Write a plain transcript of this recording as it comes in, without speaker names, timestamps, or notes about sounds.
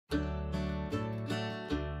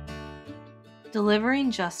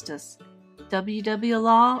Delivering Justice, W.W.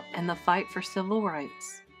 Law and the Fight for Civil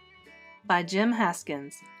Rights by Jim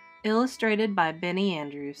Haskins, illustrated by Benny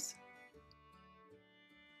Andrews.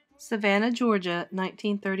 Savannah, Georgia,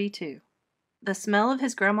 1932. The smell of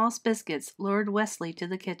his grandma's biscuits lured Wesley to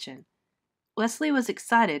the kitchen. Wesley was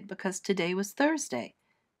excited because today was Thursday,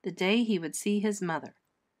 the day he would see his mother.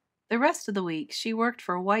 The rest of the week she worked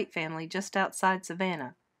for a white family just outside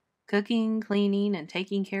Savannah, cooking, cleaning, and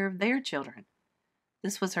taking care of their children.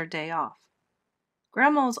 This was her day off.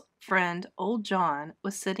 Grandma's friend, Old John,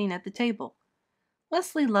 was sitting at the table.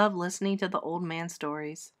 Wesley loved listening to the old man's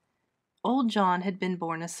stories. Old John had been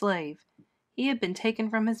born a slave. He had been taken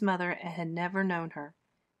from his mother and had never known her.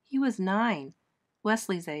 He was 9,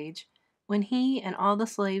 Wesley's age, when he and all the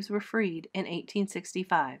slaves were freed in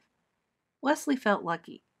 1865. Wesley felt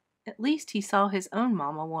lucky. At least he saw his own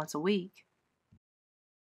mama once a week.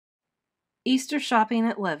 Easter shopping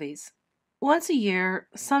at Levy's. Once a year,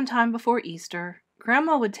 sometime before Easter,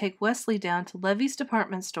 Grandma would take Wesley down to Levy's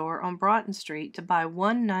department store on Broughton Street to buy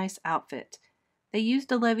one nice outfit. They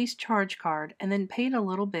used a Levy's charge card and then paid a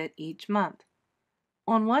little bit each month.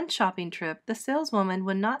 On one shopping trip, the saleswoman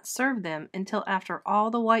would not serve them until after all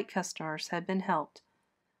the white customers had been helped.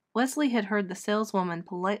 Wesley had heard the saleswoman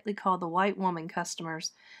politely call the white woman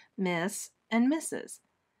customers Miss and Mrs.,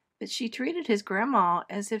 but she treated his grandma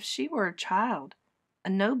as if she were a child, a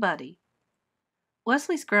nobody.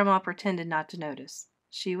 Wesley's grandma pretended not to notice.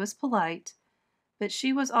 She was polite, but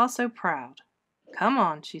she was also proud. "Come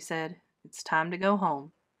on," she said. "It's time to go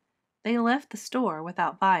home." They left the store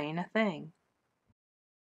without buying a thing.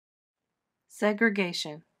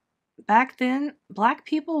 Segregation. Back then, black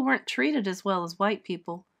people weren't treated as well as white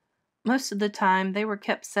people. Most of the time, they were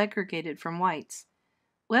kept segregated from whites.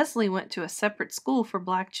 Wesley went to a separate school for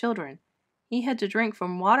black children. He had to drink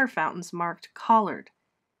from water fountains marked collared.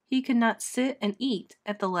 He could not sit and eat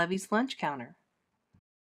at the Levy's lunch counter.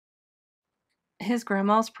 His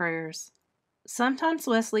grandma's prayers. Sometimes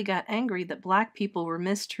Wesley got angry that black people were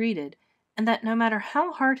mistreated and that no matter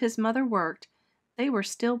how hard his mother worked, they were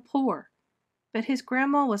still poor. But his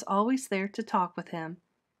grandma was always there to talk with him.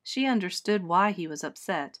 She understood why he was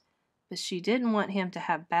upset, but she didn't want him to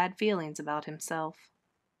have bad feelings about himself.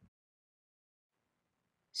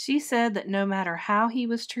 She said that no matter how he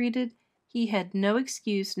was treated, he had no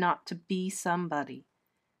excuse not to be somebody.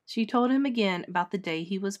 She told him again about the day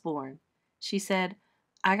he was born. She said,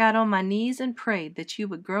 "I got on my knees and prayed that you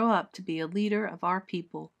would grow up to be a leader of our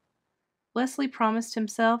people." Wesley promised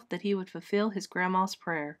himself that he would fulfill his grandma's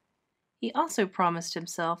prayer. He also promised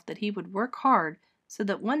himself that he would work hard so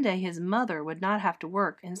that one day his mother would not have to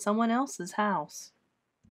work in someone else's house.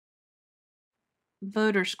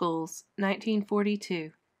 Voter schools,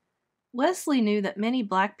 1942. Wesley knew that many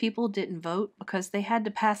black people didn't vote because they had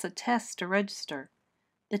to pass a test to register.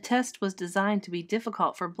 The test was designed to be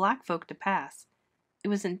difficult for black folk to pass. It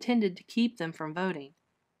was intended to keep them from voting.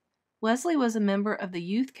 Wesley was a member of the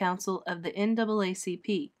Youth Council of the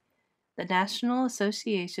NAACP, the National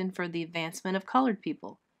Association for the Advancement of Colored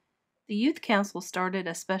People. The Youth Council started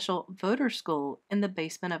a special voter school in the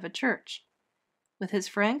basement of a church. With his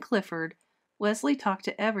friend Clifford, Wesley talked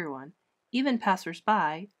to everyone, even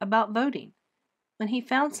passers-by, about voting. When he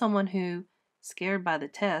found someone who, scared by the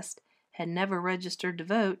test, had never registered to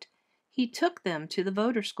vote, he took them to the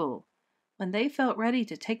voter school. When they felt ready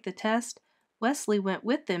to take the test, Wesley went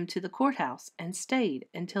with them to the courthouse and stayed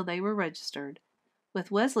until they were registered. With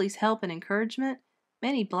Wesley's help and encouragement,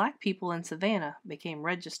 many black people in Savannah became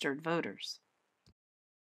registered voters.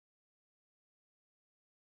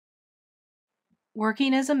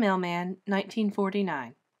 Working as a mailman,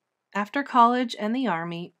 1949. After college and the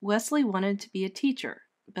Army, Wesley wanted to be a teacher,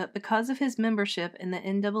 but because of his membership in the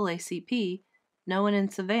NAACP, no one in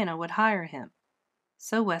Savannah would hire him.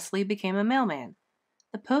 So Wesley became a mailman.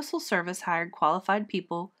 The Postal Service hired qualified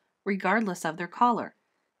people regardless of their color.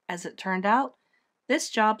 As it turned out, this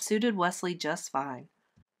job suited Wesley just fine.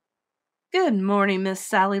 "Good morning, Miss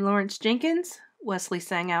Sally Lawrence Jenkins," Wesley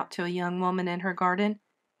sang out to a young woman in her garden.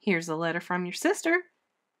 "Here's a letter from your sister."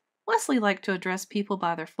 Wesley liked to address people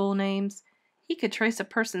by their full names. He could trace a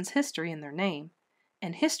person's history in their name,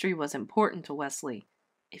 and history was important to Wesley.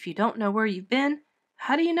 "If you don't know where you've been,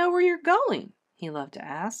 how do you know where you're going?" he loved to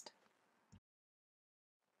ask.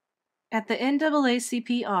 At the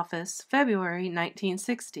NAACP office, February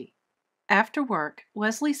 1960. After work,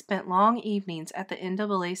 Wesley spent long evenings at the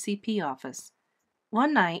NAACP office.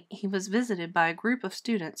 One night, he was visited by a group of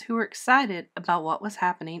students who were excited about what was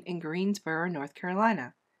happening in Greensboro, North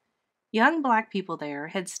Carolina. Young black people there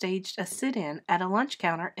had staged a sit-in at a lunch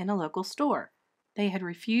counter in a local store. They had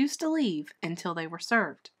refused to leave until they were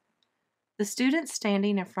served. The students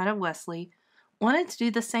standing in front of Wesley wanted to do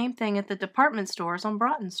the same thing at the department stores on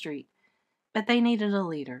Broughton Street, but they needed a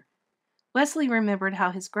leader. Wesley remembered how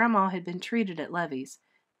his grandma had been treated at Levy's,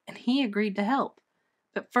 and he agreed to help.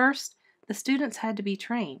 But first, the students had to be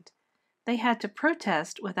trained. They had to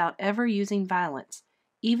protest without ever using violence,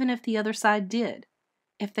 even if the other side did.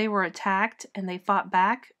 If they were attacked and they fought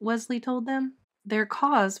back, Wesley told them, their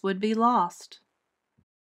cause would be lost.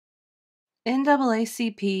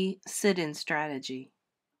 NAACP sit-in strategy.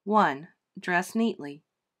 1. Dress neatly.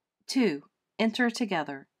 2. Enter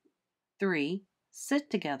together. 3. Sit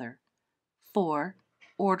together. 4.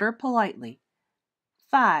 Order politely.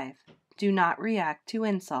 5. Do not react to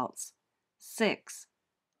insults. 6.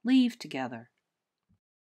 Leave together.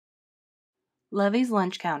 Levy's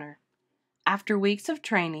lunch counter. After weeks of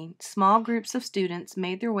training, small groups of students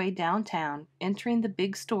made their way downtown, entering the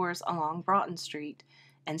big stores along Broughton Street,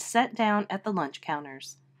 and sat down at the lunch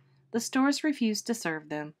counters. The stores refused to serve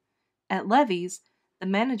them. At Levy's, the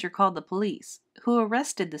manager called the police, who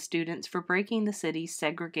arrested the students for breaking the city's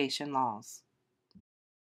segregation laws.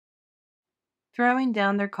 Throwing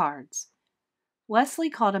down their cards.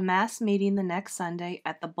 Wesley called a mass meeting the next Sunday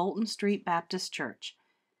at the Bolton Street Baptist Church.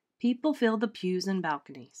 People filled the pews and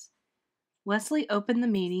balconies. Wesley opened the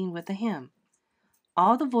meeting with a hymn.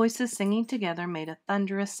 All the voices singing together made a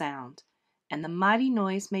thunderous sound, and the mighty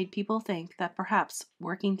noise made people think that perhaps,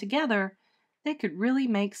 working together, they could really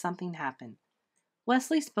make something happen.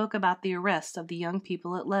 Wesley spoke about the arrest of the young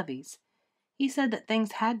people at Levy's. He said that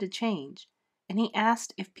things had to change, and he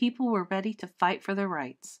asked if people were ready to fight for their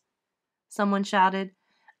rights. Someone shouted,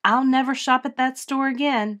 "I'll never shop at that store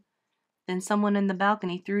again." Then someone in the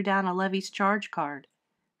balcony threw down a Levy's charge card.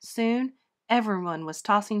 Soon, everyone was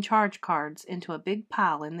tossing charge cards into a big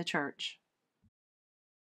pile in the church.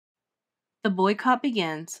 The boycott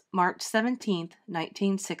begins March 17,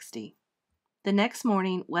 1960. The next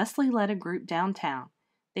morning, Wesley led a group downtown.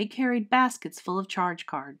 They carried baskets full of charge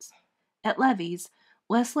cards. At Levy's,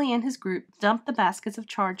 Wesley and his group dumped the baskets of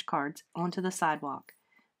charge cards onto the sidewalk.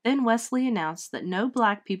 Then Wesley announced that no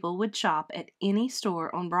black people would shop at any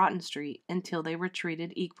store on Broughton Street until they were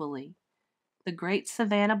treated equally. The Great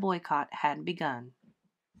Savannah Boycott had begun.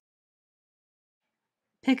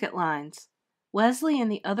 Picket lines. Wesley and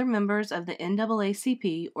the other members of the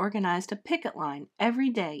NAACP organized a picket line every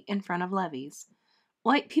day in front of Levy's.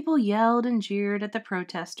 White people yelled and jeered at the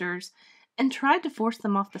protesters and tried to force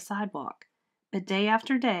them off the sidewalk. But day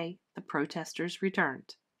after day, the protesters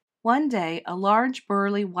returned. One day, a large,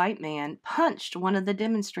 burly white man punched one of the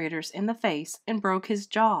demonstrators in the face and broke his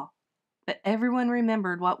jaw. But everyone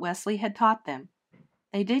remembered what Wesley had taught them.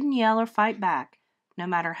 They didn't yell or fight back, no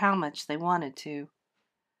matter how much they wanted to.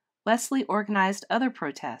 Wesley organized other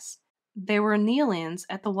protests. There were kneel-ins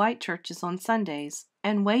at the white churches on Sundays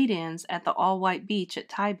and wade-ins at the all-white beach at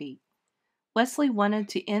Tybee. Wesley wanted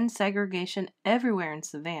to end segregation everywhere in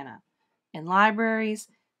Savannah, in libraries,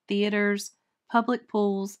 theaters, public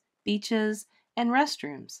pools, beaches, and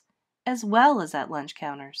restrooms, as well as at lunch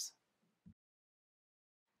counters.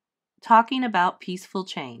 Talking about peaceful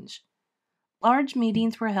change. Large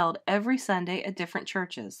meetings were held every Sunday at different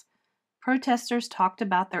churches. Protesters talked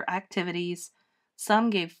about their activities.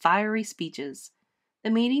 Some gave fiery speeches.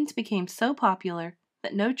 The meetings became so popular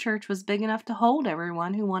that no church was big enough to hold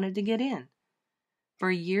everyone who wanted to get in.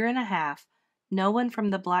 For a year and a half, no one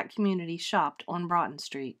from the black community shopped on Broughton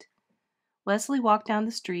Street. Wesley walked down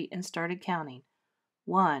the street and started counting.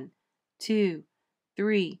 1, 2,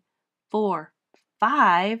 3, 4,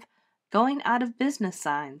 5 going out of business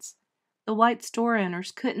signs. The white store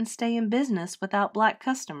owners couldn't stay in business without black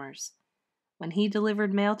customers. When he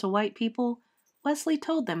delivered mail to white people, Wesley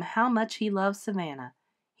told them how much he loved Savannah.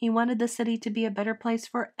 He wanted the city to be a better place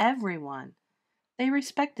for everyone. They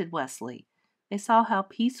respected Wesley. They saw how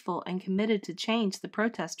peaceful and committed to change the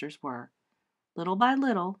protesters were. Little by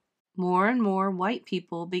little, more and more white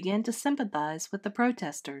people began to sympathize with the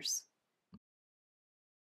protesters.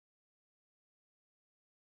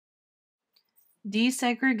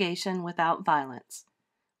 Desegregation without violence.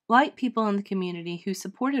 White people in the community who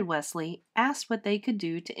supported Wesley asked what they could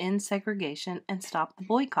do to end segregation and stop the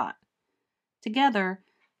boycott. Together,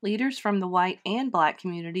 leaders from the white and black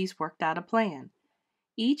communities worked out a plan.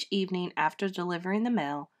 Each evening after delivering the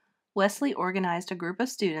mail, Wesley organized a group of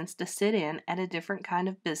students to sit in at a different kind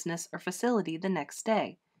of business or facility the next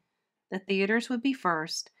day. The theaters would be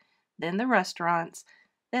first, then the restaurants,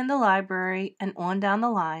 then the library, and on down the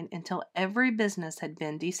line until every business had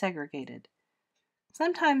been desegregated.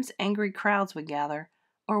 Sometimes angry crowds would gather,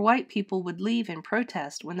 or white people would leave in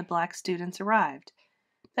protest when the black students arrived.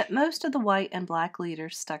 But most of the white and black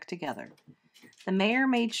leaders stuck together. The mayor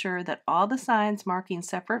made sure that all the signs marking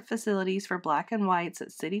separate facilities for black and whites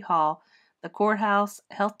at City Hall, the courthouse,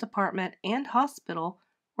 health department, and hospital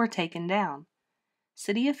were taken down.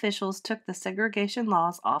 City officials took the segregation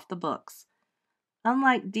laws off the books.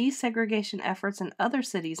 Unlike desegregation efforts in other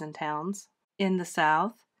cities and towns in the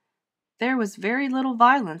South, there was very little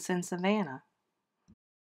violence in Savannah.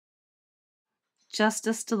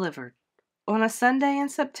 Justice delivered. On a Sunday in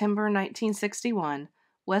September 1961,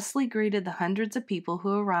 Wesley greeted the hundreds of people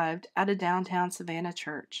who arrived at a downtown Savannah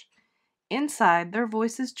church. Inside, their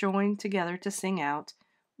voices joined together to sing out,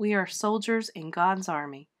 "We are soldiers in God's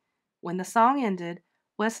army." When the song ended,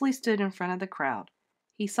 Wesley stood in front of the crowd.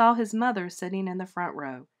 He saw his mother sitting in the front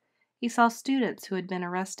row. He saw students who had been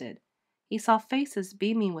arrested. He saw faces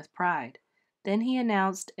beaming with pride. Then he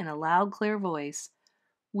announced in a loud, clear voice,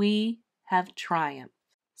 "We have triumphed."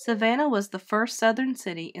 Savannah was the first southern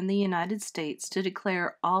city in the United States to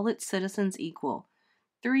declare all its citizens equal,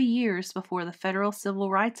 3 years before the Federal Civil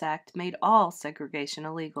Rights Act made all segregation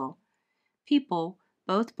illegal. People,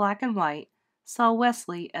 both black and white, saw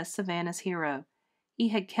Wesley as Savannah's hero. He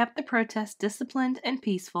had kept the protest disciplined and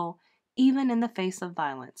peaceful, even in the face of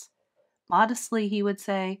violence. Modestly, he would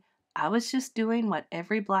say, "I was just doing what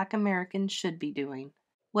every black American should be doing."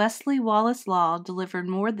 Wesley Wallace Law delivered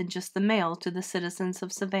more than just the mail to the citizens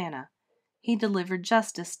of Savannah. He delivered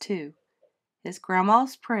justice, too. His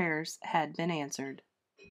grandma's prayers had been answered.